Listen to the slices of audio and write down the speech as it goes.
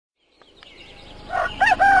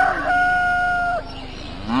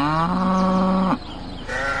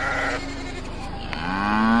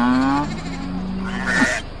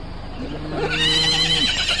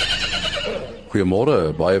Goeiemôre,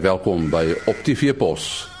 baie welkom by Op die Veepos.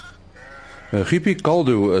 Giepie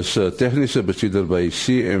Kaldo is tegniese bestuurder by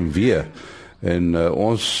CMW en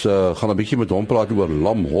ons gaan 'n bietjie met hom praat oor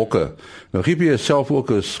lamhokke. Nou Giepie is self ook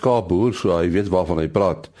 'n skaapboer, so hy weet waarvan hy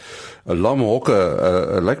praat.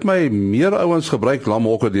 Lamhokke, lyk my meer ouens gebruik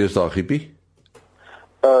lamhokke deesdae, Giepie?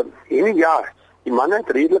 Ja, die manne het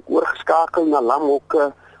redelik oorgeskakel na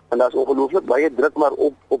lamhokke en daar's ongelooflik baie druk maar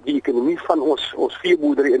op die ekonomie van ons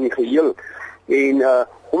veeboerdery in die geheel. En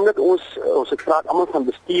omdat ons het praat almal van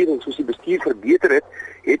bestuur en soos die bestuur verbeter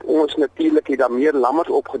het ons natuurlik daar meer lammers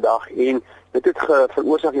opgedag en dit het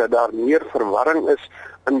veroorsaak dat daar meer verwarring is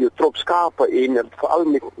in jou trop skape en veral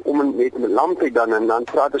met lamtyd dan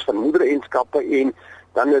praat ons van moedereienskappe en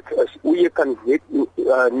dan is oeye kan net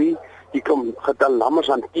nie die getal lammers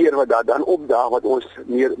hanteer wat daar dan opdaag wat ons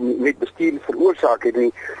meer met bestuur veroorsaak het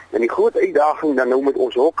nie. En die groot uitdaging dan nou met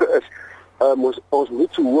ons hokke is ons moet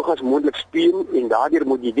so hoog as moontlik speen en daardeur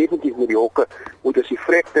moet jy definitief met die hokke moet as die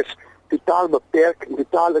vrektes totaal beperk en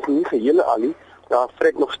totaal is nie gehele al nie, daar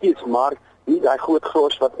vrek nog steeds, maar nie daai groot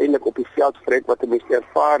gros wat eintlik op die veld vrek wat 'n mens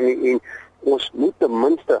ervaar nie en ons moet ten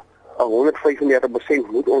minste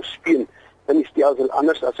 135% moet ons speen in die stelsel,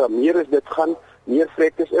 anders as daar meer is dit gaan, meer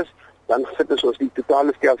vrektes is, dan sit ons die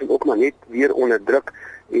totale stelsel ook maar net weer onder druk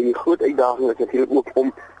en die groot uitdaging is natuurlik ook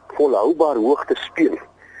om volhoubaar hoog te speen.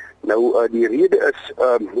 Nou die rede is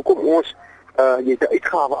hoekom ons jy het 'n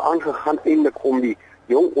uitgawe aangegaan eintlik om die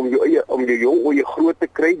jong oeye groot te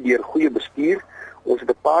kry deur goeie bestuur. Ons het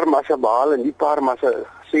 'n paar massa behaal en die paar massa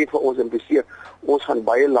sê vir ons impliseer ons gaan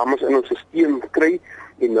baie lammers in ons stelsel kry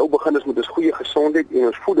en nou begin ons met ons goeie gesondheid en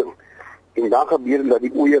ons voeding. En dan gebeur dat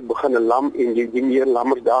die oeye begin lam en die meer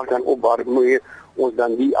lammers daar dan op waar ons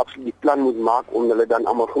dan die absoluut plan moet maak om hulle dan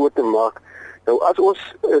almal groot te maak. Nou as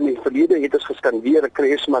ons in die verlede het ons geskandeer,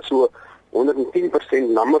 kry ons maar so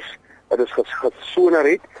 110% lammers wat ons gesoner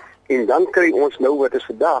het en dan kry ons nou wat is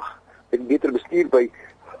vandag met beter bestuur by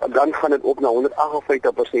dan gaan dit op na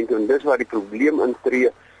 158% en dis waar die probleem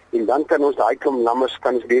intree en dan kan ons daai klomp lammers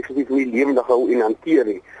kan ons definitief nie lewendig hou en hanteer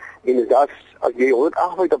nie. En as jy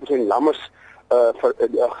 158% lammers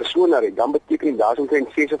gesoner het, dan beteken dit daar's omtrent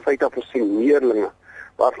 56% meerlinge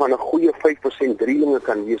waarvan 'n goeie 5% drielinge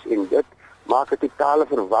kan wees en dit maak 'n totale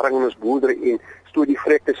verwarring in ons boerdery en stoot die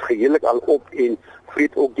vrektes geheelik al op en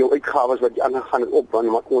vreet ook jou uitgawes wat jy aangegaan het op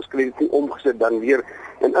want ons kry dit nie omgesit dan weer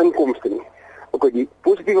in inkomste nie. Ook die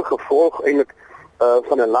positiewe gevolg eintlik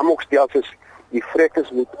van 'n lamhokstelsel is die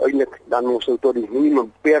vrektes moet eintlik dan ons nou tot die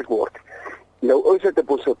minimum beperk word. Nou is dit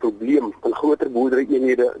 'n probleem in groter boerdery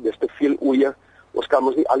eenhede, dis te veel oeye. Ons kan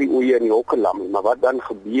mos nie al die oeye in die hokke lam nie, maar wat dan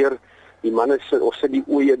gebeur? Die manne sit die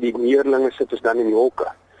oeye, die meerlinge sit ons dan in die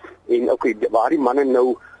hokke. En waar die manne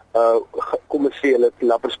nou kom ons sê hulle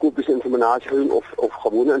laparoskopiese inseminasie gedoen of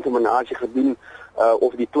gewone inseminasie gedoen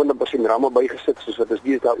of die 20% ramme bygesit soos wat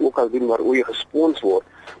ons daar ook al doen waar oeye gespons word,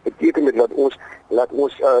 beteken dit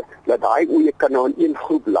dat daai oeye kan nou in een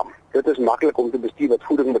groep lam. Dit is maklik om te bestuur wat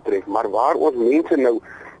voeding betref, maar waar ons mense nou,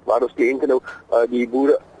 waar ons kliënte nou die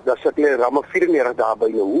boere, daar sit hulle ramme 94 dae by,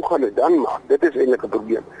 nou hoe gaan dit dan maak? Dit is eintlik 'n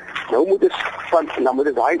probleem. Nou moet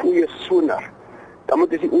ons daai oeye soner. Dan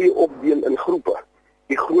moet ons die oeye opdeel in groepe.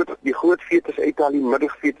 Die groot fetus uithaal, die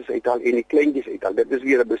middelfetus uithaal en die kleintjies uithaal. Dit is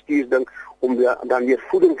weer 'n bestuursding om dan weer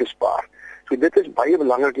voeding te spaar. So dit is baie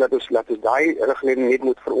belangrik dat ons daai riglyn net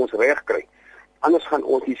moet vir ons reg kry. Anders gaan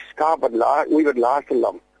ons die skaap wat laaste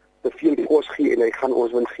lam te veel kos gee en hy gaan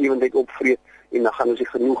ons winsgewendheid opvreet en dan gaan ons nie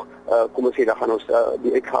genoeg kom ons sê dan gaan ons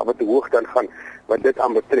die uitgawe te hoog dan gaan wat dit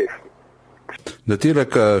aan betref.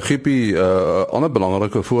 Natuurlik Giepie, ander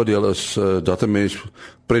belangrike voordeel is dat 'n mens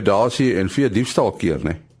predasie en veediefstal keer,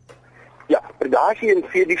 né? Ja, predasie en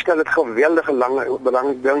veediefstal is 'n geweldige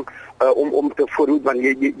belangrike ding om te voorhoed want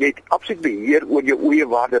jy het absoluut beheer oor jou oeye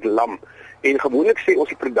waar dit lam. En gewoonlik sê ons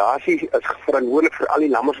die predasie is verantwoordelik vir al die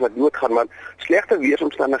lammers wat doodgaan, want slegte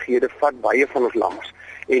weeromstandighede vat baie van ons lammers.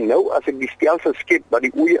 En nou as ek die stelsel skep dat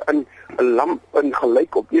die oeye in 'n lam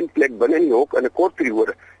gelyk op een plek binne in die hok in 'n kort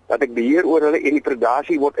periode, dat ek beheer oor hulle en die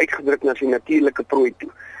predasie word uitgedruk na sy natuurlike prooi toe.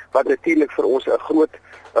 Wat natuurlik vir ons 'n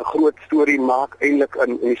groot storie maak eintlik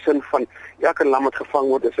in die sin van elke lam wat gevang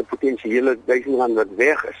word is 'n potensiële duisendrand wat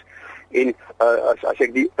weg is. En as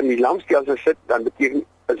ek die in die lamstelsel sit, dan beteken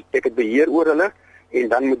ek het beheer oor hulle en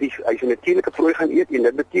dan moet hy sy natuurlike prooi gaan eet en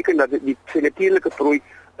dit beteken dat sy natuurlike prooi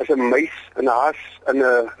is 'n muis, 'n haas,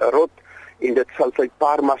 'n rot en dit sal sy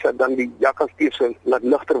paarmassa dan die jakkalsteef laat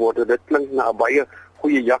ligter word. Dit klink na 'n baie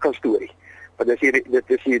goeie jakkalstorie. Maar dit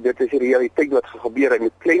is die realiteit wat gebeur. Hy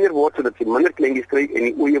moet kleiner word sodat hy minder kleintjies kry en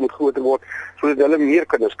die oeye moet groter word sodat hulle meer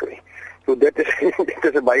kinders kry. So dit is dit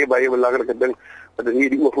is 'n baie belangrike ding wat ons nie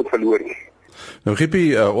die oog moet verloor nie. Nou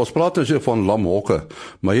Gippie, ons praat dus van lamhokke,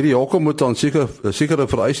 maar hierdie hokke moet dan sekere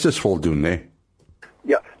vereistes voldoen, né?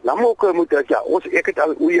 Ja, lamhokke moet ek het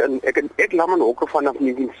al oeye in ek lam in hokke vanaf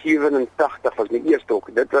 1987 was my eerste hok.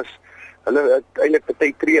 Dit was hulle het eintlik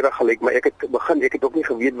baie treurig gelyk, maar ek het ook nie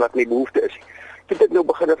geweet wat my behoefte is. Toe het ek nou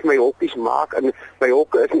begin vir my hokkies maak en my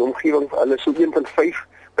hokke is in die omgewing vir hulle so 1.5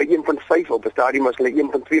 by 1.5 op 'n stadium was hulle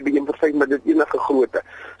 1.2 by 1.5 maar dit enige grootte.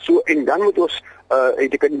 So en dan moet ons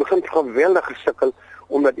het ek in die begin geweldig gesukkel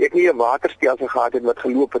omdat ek nie 'n waterstelsel gehad het wat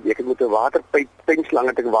geloop het. Ek het met 'n waterpyp tydslang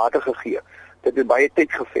het ek water gegee. Dit het baie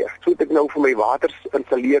tyd geverg. So het ek nou vir my water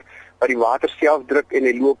installeer wat die water self druk en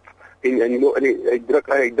hy loop en hy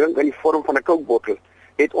drink in die vorm van 'n kookbottel.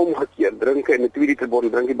 Het omgekeer, drink in 'n 2 liter bottel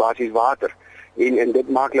drink jy basies water. En dit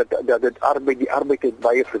maak dat die arbeid het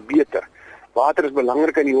baie verbeter. Water is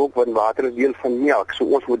belangrik in die hok want water is deel van melk. So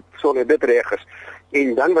ons moet sorg dat dit reg is.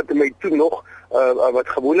 En dan wat my toe nog wat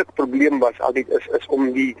gewoonlik probleem was altyd is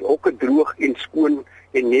om die hokke droog en skoon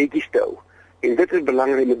en netjies te hou. En dit is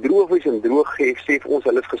belangrik met droog wees en droog gee sê vir ons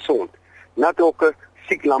hulle is gesond. Nat hokke,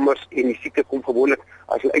 siek lammers en die siekte kom gewoonlik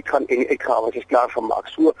as hulle uitgaan en die uitgawe is klaar gemaak.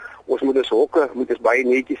 So ons moet dus hokke baie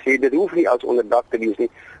netjies hê. Dit hoef nie als onder dak te wees nie.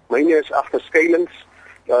 Myne is agter skuilings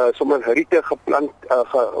sommer riete geplant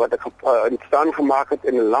wat ek in staan gemaak het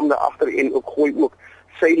en 'n lam daar agter en ook gooi ook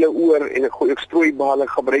seile oor en ek gooi ook strooibale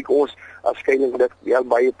gebruik ons as skuilings dit wel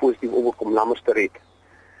baie positief opkom lammers te red.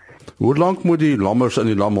 Hoe lank moet die lammers in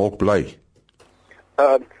die lamhok bly?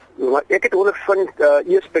 Ek het ondervind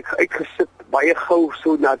eers het ek uitgesit baie gou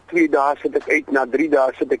so na 2 dae sit ek uit, na 3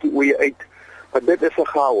 dae sit ek die oeye uit. Maar dit is 'n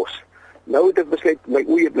chaos. Nou het ek besluit my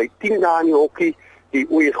oeye bly 10 dae in die hokkie, die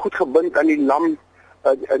oeye goed gebind aan die lam.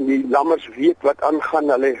 En die lammers weet wat aangaan.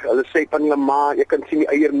 Hulle sê van hulle ma, ek kan sien die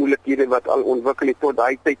eiermoelikhede wat al ontwikkel het tot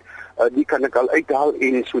daai tyd. Die kan ek al uithaal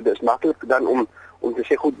en so dis maklik dan om te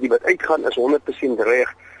sê goed, die wat uitgaan is 100%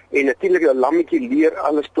 reg. En natuurlik 'n lammetjie leer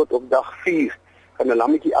alles tot op dag 4. Kan 'n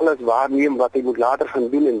lammetjie alles waarneem wat hy moet later gaan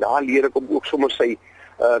doen en daar leer ek ook sommer sy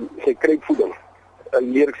kruipvoeding.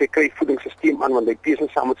 Leer ek sy kruipvoedingsstelsel aan want hy pesel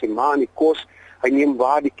saam met sy ma in die kos. Hy neem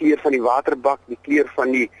waar die kleur van die waterbak, die kleur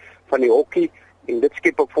van die hokkie. En dit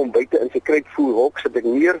skep ook vir hom buite in sy kruipvoerhok sit ek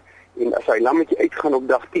neer en as hy lammetjie uitgaan op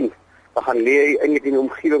dag 10 dan gaan lê hy eintlik in die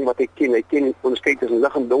omgewing wat hy ken onderskei tussen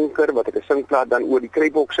lig en donker wat ek 'n singplaat dan oor die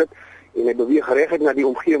kruiphok sit en hy beweeg reguit na die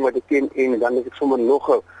omgewing wat hy ken en dan het ek sommer nog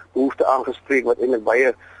 'n behoefte aangespreek wat eintlik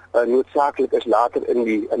baie noodsaaklik is later in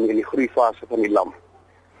die groeifase van die lam.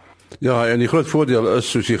 Ja, en die groot voordeel is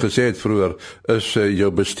soos jy gesê het vroeër is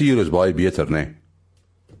jou bestuur is baie beter, né?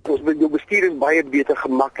 Jou bestuur is baie beter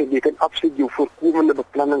gemaklik. Jy kan absoluut jou voorkomende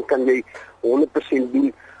beplanning kan jy 100%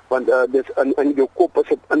 doen want dis in jou kop is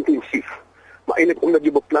dit intensief. Maar eintlik omdat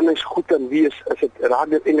jou beplanning goed kan wees, is dit raak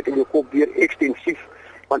dit eintlik in jou kop weer ekstensief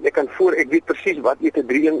want ek weet presies wat eet 'n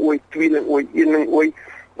drieling ooi, tweeling ooi, eenling ooi,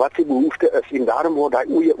 wat sy behoefte is en daarom word daai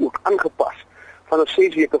oeye ook aangepas. Vanaf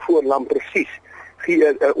 6 weke voor lam presies. Gee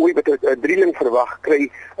 'n ooi wat 'n drieling verwag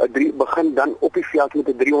kry, begin dan op die veld met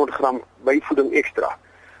 'n 300 gram byvoeding ekstra.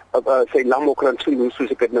 Sy lamokransien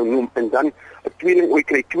soos ek dit nou noem en dan 'n tweeling ooi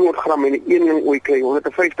kry 200 gram en 'n eenling ooi kry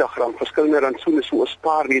 150 gram verskillende rantsoene so 'n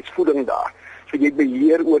spaar reeds voeding daar. So jy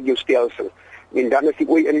beheer oor jou stelsel en dan is die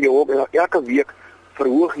ooi in jou hok en elke week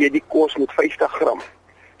verhoog jy die kos met 50 gram.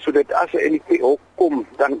 Sodat as hy in die hok kom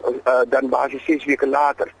dan basies 6 weke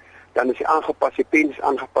later dan is hy aangepas, die pens is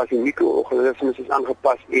aangepas, die mikroorganismes is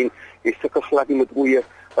aangepas en jy sukkel glad nie met oeye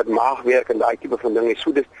wat maagwerk en daai tipe van dinge.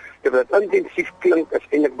 So dis dit wat intensief klink is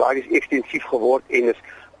eintlik baie ekstensief geword en is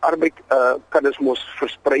arbeid kan ons mos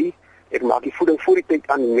versprei. Ek maak die voeding voor die tyd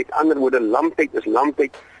aan, met ander woorde lamtyd is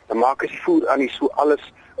lamtyd. Dan maak as die voer aan die so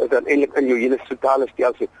alles is dan eintlik in jou hele totale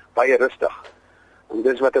stelsel baie rustig. En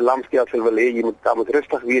dis wat 'n lamstelsel wil hê, jy moet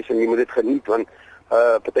rustig wees en jy moet dit geniet want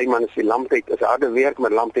partyman is die lamtyd is harde werk,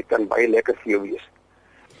 maar lamtyd kan baie lekker vir jou wees.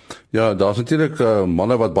 Ja, daar's natuurlik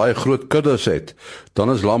manne wat baie groot kuddes het.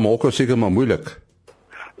 Dan is lamhokke seker maar moeilik.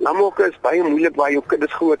 Lamhokke is baie moeilik waar jou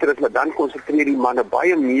kuddes groter is, maar dan konsentreer die manne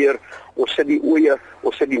baie meer. Ons sit die oeye,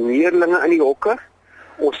 ons sit die meerlinge in die hokke.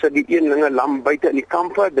 Ons sit die eenlinge lam buite in die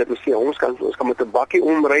kampe. Dit wil sê ons kan met 'n bakkie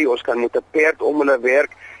omry, ons kan met 'n perd om hulle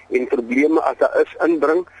werk en probleme as daar is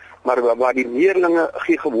inbring, maar waar die meerlinge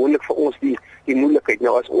gee gewoonlik vir ons die moeilikheid.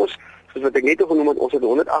 Nou as ons, soos wat ek net genoem het, ons het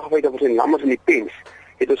 158% lammers in die pens,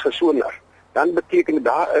 het ons gesonder. Dan beteken dit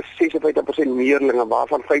daar is 56% meerlinge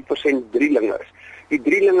waarvan 5% drielinge is. Die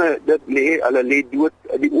drielinge hulle lê dood.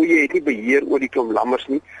 Die oeye het nie beheer oor die klomp lammers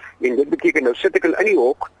nie en dit beteken nou sit ek hulle in die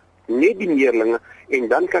hok net die meerlinge en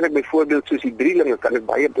dan kan ek byvoorbeeld soos die drielinge kan ek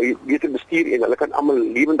baie beter bestuur en hulle kan almal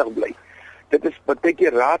lewendig bly. Dit is baie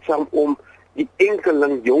keer raadsaam om die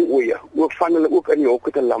enkeling jong oeye, ook van hulle ook in die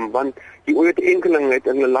hokke te lam, want die oeye te enkeling het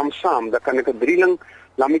in 'n lam saam, dan kan ek 'n drieling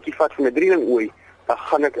lammetjie vat van 'n drieling ooi, dan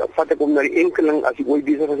vat ek hom na die enkeling as die ooi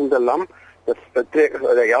besig is om te lam, dan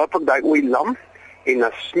help ek daai ooi lam en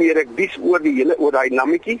dan smeer ek dies oor daai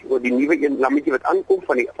lammetjie, oor die nuwe een lammetjie wat aankom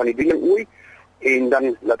van die drieling ooi en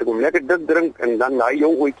dan laat ek hom lekker dik drink en dan daai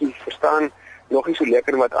jong ooitjies verstaan nog nie so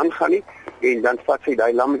lekker wat aangaan nie en dan vat sy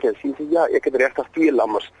daai lammetjie en sien sy ja, ek het regtig 2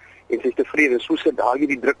 lammers en sy is tevrede. So sit daal jy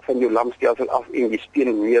die druk van jou lamstelsel af en jy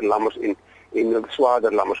speen meer lammers en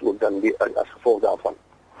swaarder lammers ook dan as gevolg daarvan.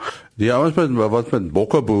 Die ouens wat met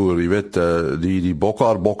bokke boer, jy weet, die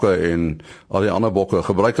bokhaarbokke en al die ander bokke,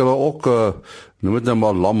 gebruik hulle ook noem dit nou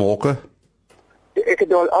maar lamhokke? Ek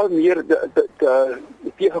het al meer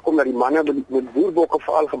teëgekom dat die manne met boerbokke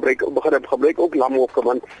veral gebruik ook lamhokke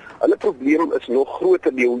want hulle probleem is nog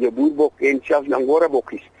groter die jou boerbok en selfs die Angora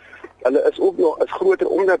bokkies. Hulle is ook nog groter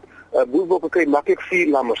omdat boerbokke kry maklik 4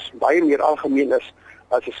 lammers, baie meer algemeen is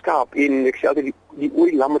as 'n skaap en ek sê altyd die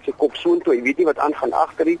ooi lam met sy kop soontoe, jy weet nie wat aangaan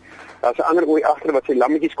agter nie. Daar's 'n ander ooi agter wat sy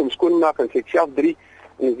lammetjies kom skoonmaak en sy self 3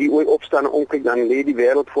 en as die ooi opstaan en omkyk dan lê die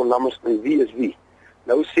wêreld vol lammers en wie is wie.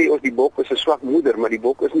 Nou sê ons die bok is 'n swak moeder, maar die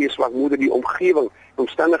bok is nie 'n swak moeder, die omgewing, die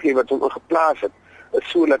omstandighede wat hom ingeplaas het, is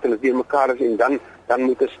so dat hulle deur mekaar is en dan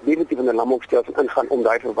moet ons definitief in 'n lamhokstelsel ingaan om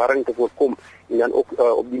daai verwarring te voorkom en dan ook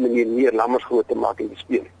op die manier meer lammers groot te maak en te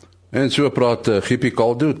speel. En so praat Gippie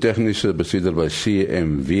Kaldu, tegniese bestuurder by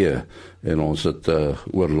CMW en ons het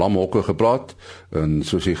oor lamhokke gepraat en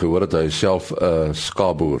soos jy gehoor het hy is self 'n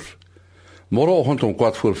skaapboer. Môreoggend om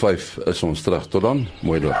 4:45 is ons terug. Tot dan,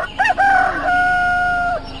 mooi dag.